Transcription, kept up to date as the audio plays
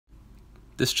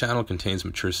This channel contains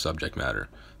mature subject matter,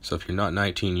 so if you're not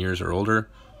 19 years or older,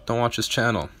 don't watch this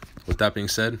channel. With that being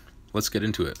said, let's get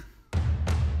into it.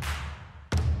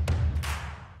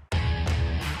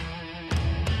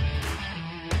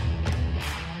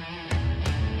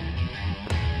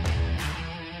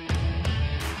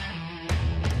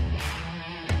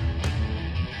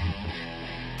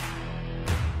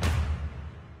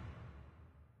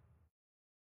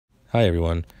 Hi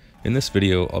everyone, in this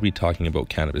video I'll be talking about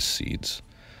cannabis seeds.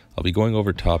 I'll be going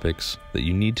over topics that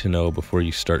you need to know before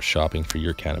you start shopping for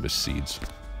your cannabis seeds.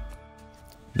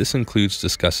 This includes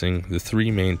discussing the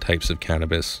three main types of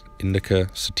cannabis: indica,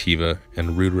 sativa,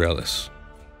 and ruderalis.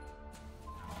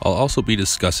 I'll also be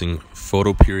discussing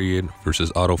photoperiod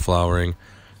versus autoflowering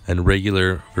and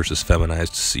regular versus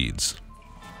feminized seeds.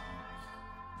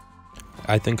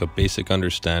 I think a basic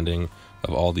understanding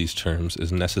of all these terms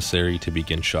is necessary to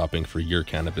begin shopping for your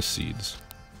cannabis seeds.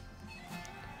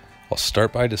 I'll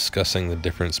start by discussing the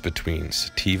difference between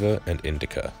sativa and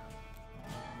indica.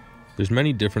 There's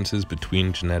many differences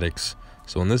between genetics,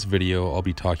 so in this video I'll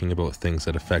be talking about things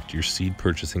that affect your seed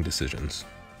purchasing decisions.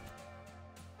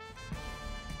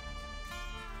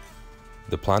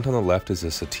 The plant on the left is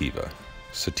a sativa.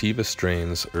 Sativa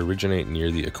strains originate near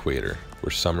the equator,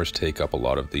 where summers take up a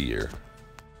lot of the year.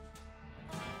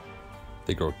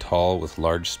 They grow tall with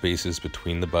large spaces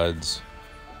between the buds,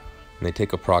 and they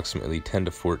take approximately 10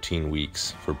 to 14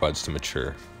 weeks for buds to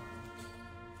mature.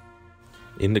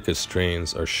 Indica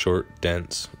strains are short,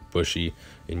 dense, bushy,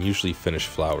 and usually finish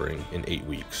flowering in 8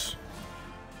 weeks.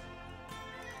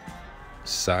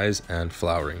 Size and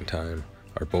flowering time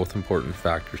are both important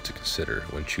factors to consider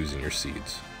when choosing your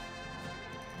seeds.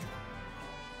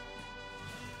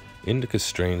 Indica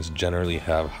strains generally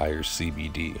have higher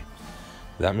CBD.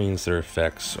 That means their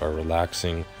effects are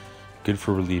relaxing, good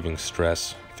for relieving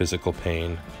stress, physical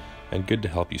pain, and good to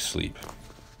help you sleep.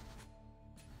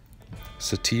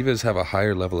 Sativas have a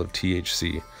higher level of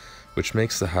THC, which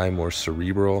makes the high more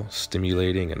cerebral,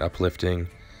 stimulating, and uplifting.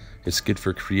 It's good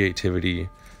for creativity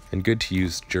and good to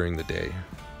use during the day.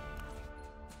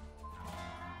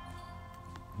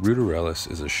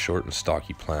 Ruderalis is a short and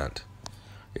stocky plant.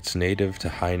 It's native to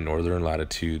high northern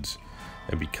latitudes,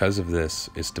 and because of this,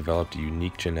 it's developed a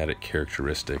unique genetic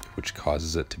characteristic which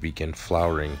causes it to begin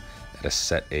flowering at a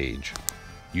set age,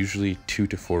 usually 2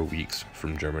 to 4 weeks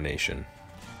from germination.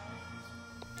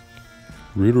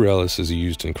 Ruderalis is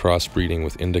used in crossbreeding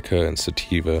with indica and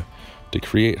sativa to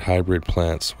create hybrid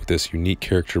plants with this unique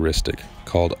characteristic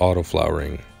called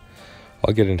autoflowering.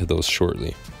 I'll get into those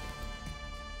shortly.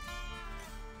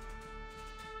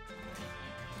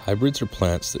 Hybrids are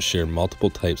plants that share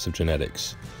multiple types of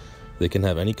genetics. They can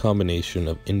have any combination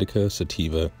of indica,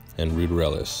 sativa, and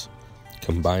ruderalis,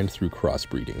 combined through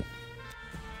crossbreeding.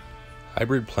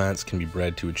 Hybrid plants can be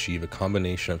bred to achieve a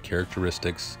combination of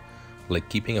characteristics like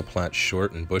keeping a plant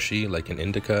short and bushy like an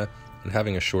indica and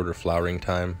having a shorter flowering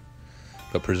time,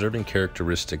 but preserving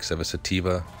characteristics of a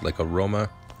sativa like aroma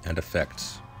and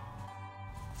effects.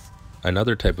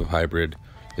 Another type of hybrid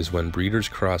is when breeders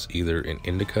cross either an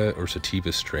indica or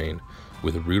sativa strain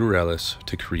with ruderalis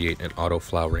to create an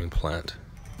autoflowering plant.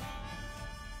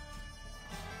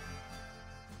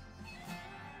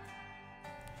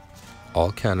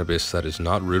 All cannabis that is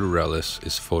not ruderalis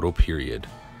is photoperiod.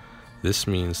 This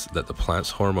means that the plant's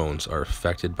hormones are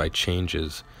affected by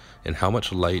changes in how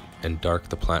much light and dark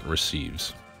the plant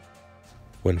receives.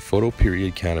 When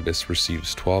photoperiod cannabis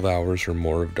receives 12 hours or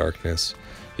more of darkness,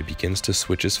 it begins to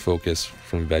switch its focus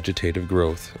from vegetative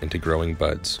growth into growing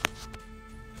buds.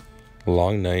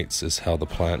 Long nights is how the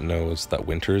plant knows that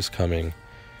winter is coming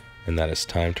and that it's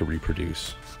time to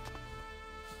reproduce.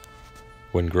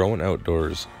 When grown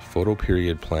outdoors,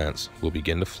 photoperiod plants will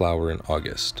begin to flower in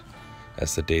August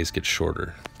as the days get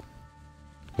shorter.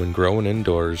 When grown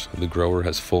indoors, the grower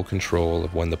has full control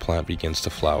of when the plant begins to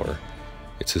flower.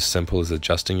 It's as simple as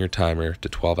adjusting your timer to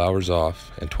 12 hours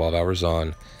off and 12 hours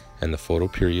on, and the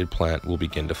photoperiod plant will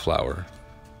begin to flower.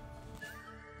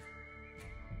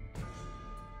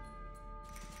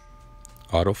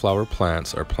 Autoflower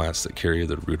plants are plants that carry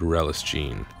the ruderalis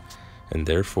gene, and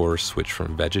therefore switch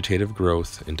from vegetative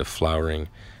growth into flowering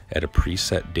at a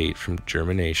preset date from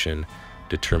germination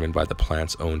determined by the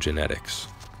plant's own genetics.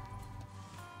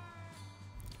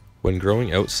 When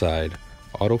growing outside,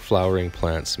 autoflowering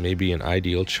plants may be an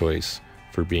ideal choice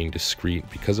for being discreet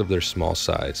because of their small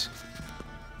size.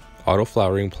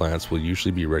 Autoflowering plants will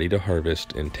usually be ready to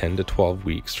harvest in 10 to 12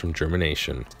 weeks from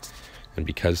germination, and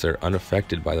because they're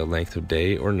unaffected by the length of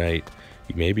day or night,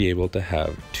 you may be able to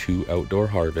have 2 outdoor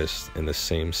harvests in the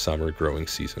same summer growing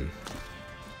season.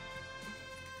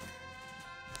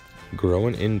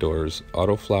 Growing indoors,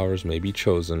 autoflowers may be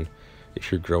chosen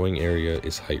if your growing area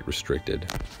is height restricted.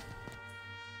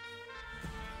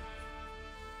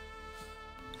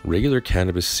 Regular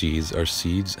cannabis seeds are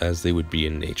seeds as they would be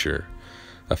in nature.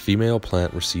 A female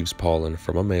plant receives pollen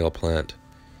from a male plant.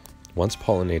 Once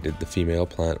pollinated, the female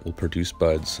plant will produce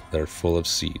buds that are full of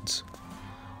seeds.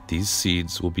 These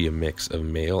seeds will be a mix of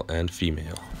male and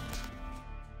female.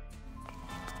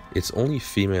 It's only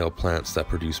female plants that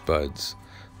produce buds.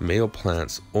 Male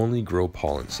plants only grow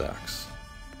pollen sacs.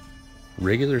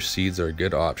 Regular seeds are a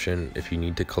good option if you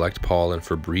need to collect pollen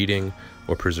for breeding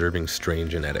or preserving strain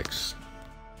genetics.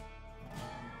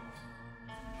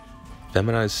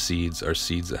 Feminized seeds are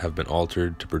seeds that have been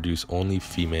altered to produce only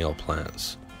female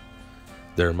plants.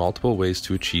 There are multiple ways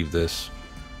to achieve this,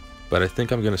 but I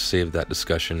think I'm going to save that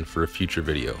discussion for a future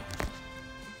video.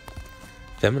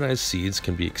 Feminized seeds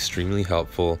can be extremely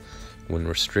helpful when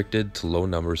restricted to low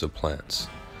numbers of plants.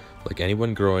 Like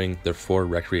anyone growing their 4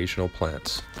 recreational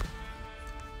plants.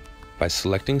 By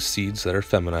selecting seeds that are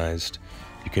feminized,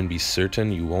 you can be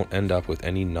certain you won't end up with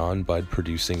any non-bud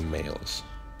producing males.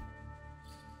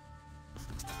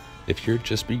 If you're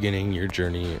just beginning your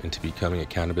journey into becoming a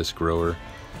cannabis grower,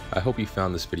 I hope you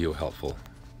found this video helpful.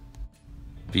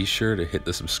 Be sure to hit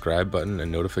the subscribe button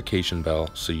and notification bell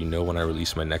so you know when I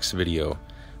release my next video,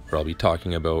 where I'll be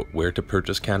talking about where to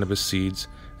purchase cannabis seeds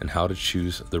and how to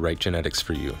choose the right genetics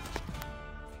for you.